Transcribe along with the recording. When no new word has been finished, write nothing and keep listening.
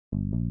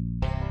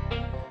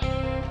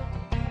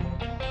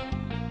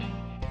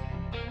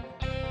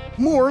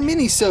More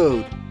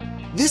mini-sode.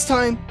 This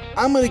time,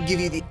 I'm going to give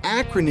you the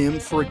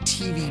acronym for a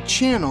TV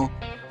channel.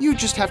 You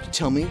just have to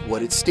tell me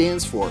what it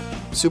stands for.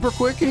 Super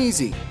quick and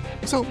easy.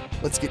 So,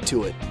 let's get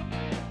to it.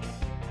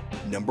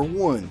 Number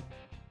 1.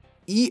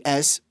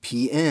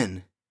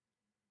 ESPN.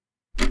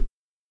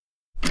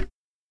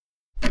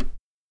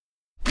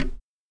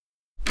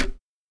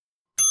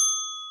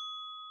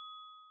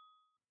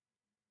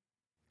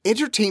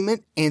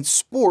 Entertainment and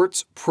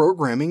Sports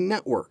Programming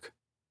Network.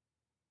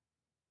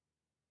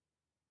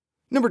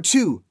 Number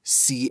 2,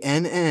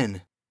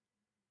 CNN.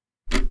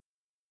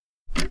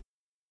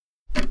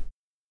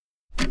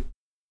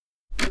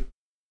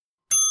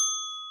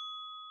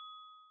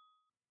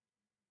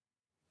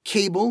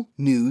 Cable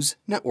News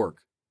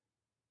Network.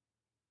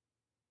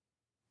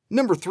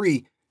 Number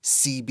 3,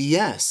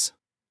 CBS.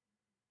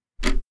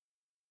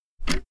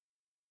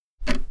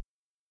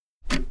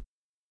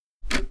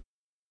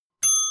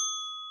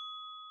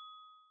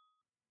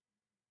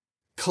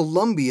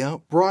 Columbia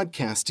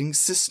Broadcasting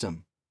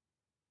System.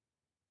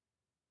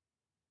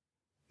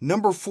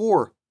 Number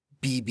 4,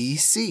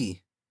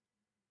 BBC.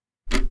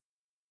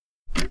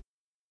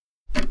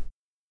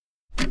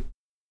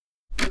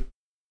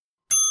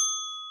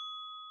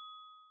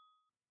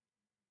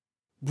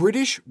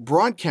 British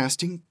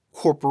Broadcasting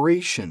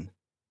Corporation.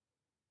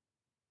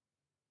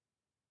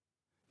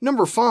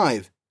 Number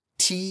 5,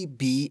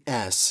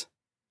 TBS.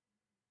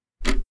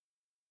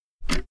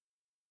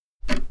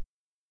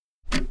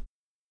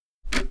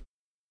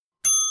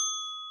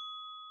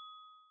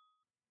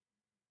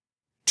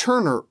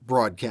 Turner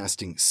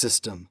Broadcasting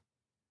System.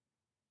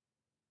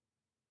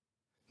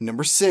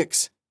 Number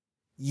 6,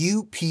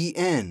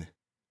 UPN.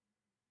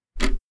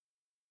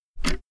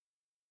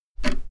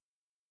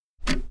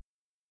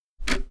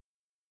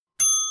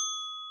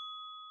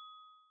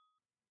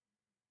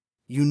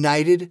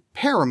 United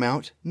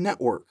Paramount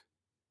Network.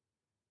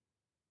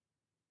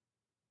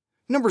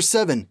 Number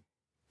 7,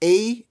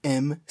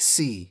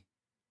 AMC.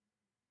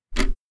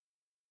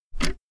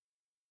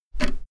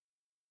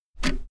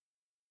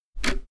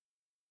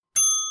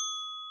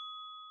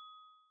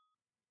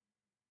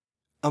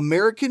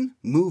 American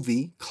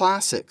Movie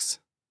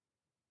Classics.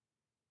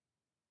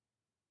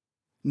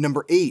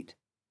 Number 8,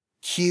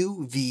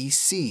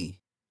 QVC.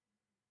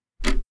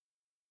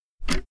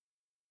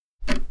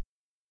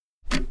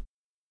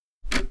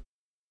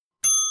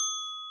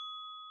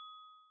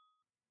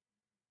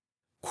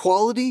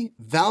 Quality,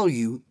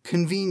 Value,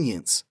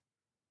 Convenience.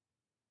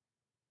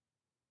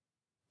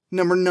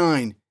 Number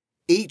 9,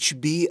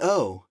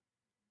 HBO.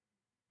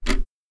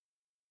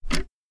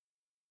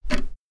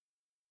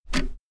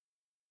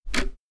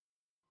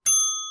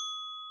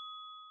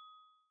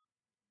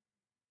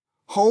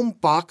 Home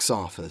Box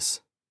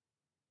Office.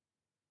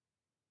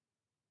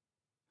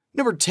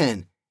 Number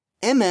 10,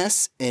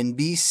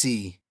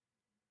 MSNBC.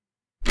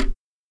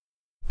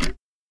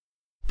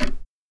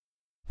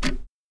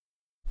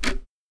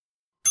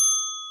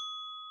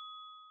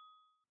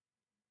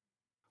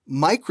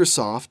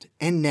 Microsoft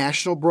and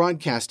National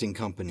Broadcasting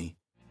Company.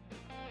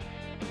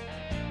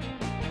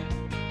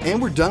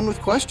 And we're done with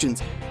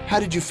questions.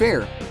 How did you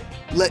fare?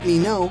 Let me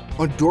know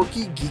on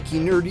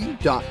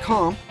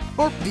dorkygeekynerdy.com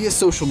or via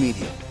social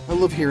media. I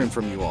love hearing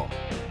from you all.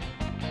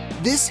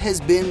 This has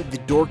been the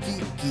Dorky,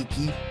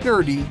 Geeky,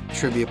 Nerdy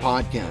Trivia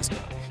Podcast.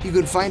 You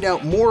can find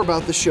out more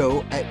about the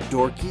show at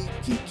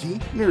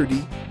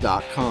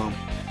dorkygeekynerdy.com.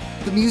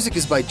 The music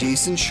is by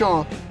Jason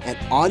Shaw at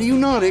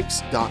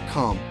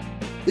audionautics.com.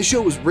 The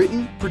show was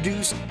written,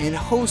 produced, and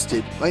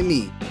hosted by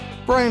me,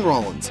 Brian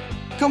Rollins.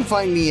 Come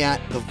find me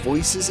at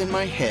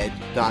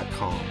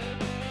thevoicesinmyhead.com.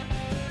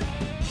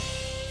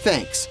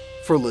 Thanks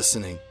for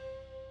listening.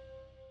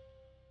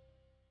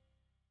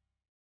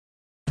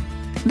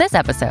 This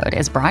episode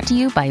is brought to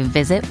you by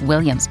Visit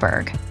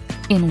Williamsburg.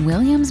 In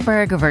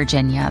Williamsburg,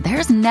 Virginia,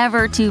 there's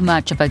never too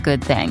much of a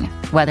good thing.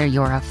 Whether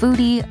you're a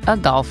foodie, a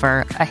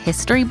golfer, a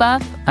history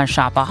buff, a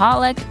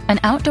shopaholic, an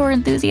outdoor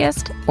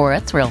enthusiast, or a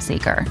thrill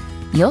seeker,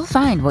 you'll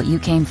find what you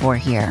came for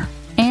here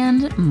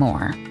and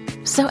more.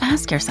 So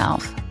ask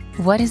yourself,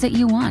 what is it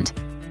you want?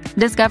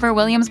 Discover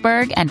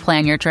Williamsburg and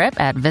plan your trip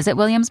at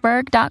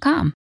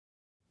visitwilliamsburg.com.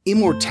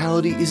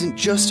 Immortality isn't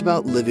just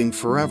about living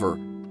forever.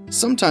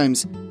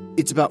 Sometimes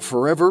it's about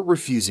forever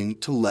refusing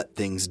to let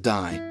things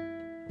die.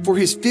 For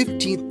his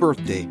 15th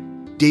birthday,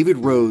 David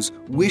Rose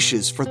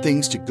wishes for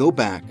things to go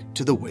back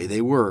to the way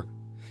they were.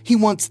 He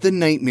wants the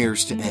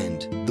nightmares to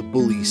end, the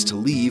bullies to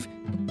leave,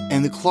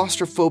 and the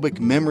claustrophobic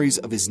memories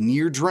of his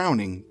near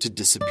drowning to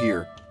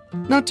disappear.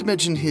 Not to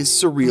mention his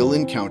surreal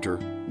encounter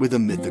with a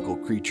mythical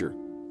creature.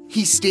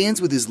 He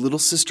stands with his little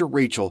sister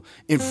Rachel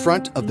in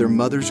front of their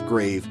mother's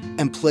grave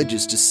and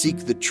pledges to seek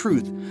the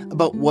truth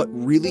about what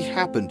really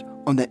happened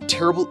on that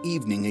terrible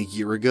evening a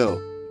year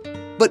ago.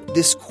 But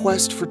this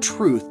quest for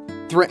truth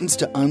threatens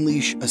to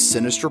unleash a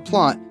sinister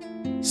plot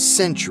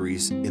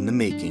centuries in the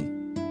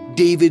making.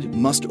 David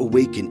must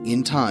awaken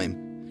in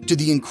time to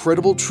the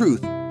incredible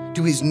truth,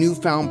 to his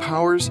newfound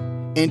powers,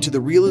 and to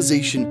the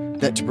realization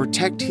that to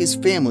protect his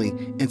family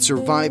and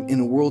survive in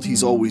a world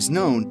he's always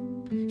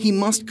known, he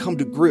must come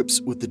to grips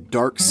with the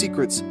dark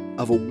secrets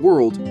of a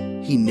world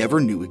he never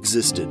knew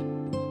existed.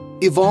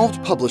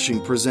 Evolved Publishing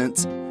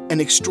presents an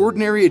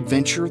extraordinary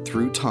adventure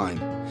through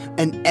time,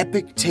 an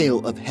epic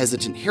tale of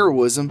hesitant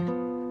heroism,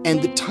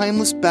 and the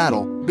timeless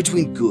battle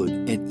between good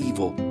and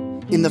evil,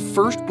 in the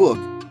first book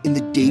in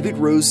the David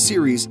Rose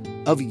series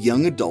of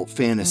young adult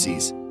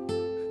fantasies.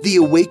 The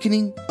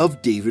Awakening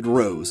of David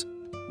Rose,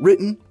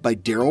 written by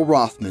Daryl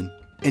Rothman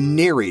and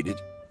narrated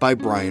by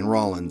Brian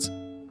Rollins.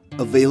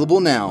 Available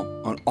now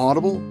on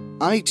Audible,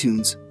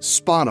 iTunes,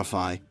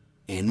 Spotify,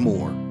 and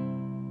more.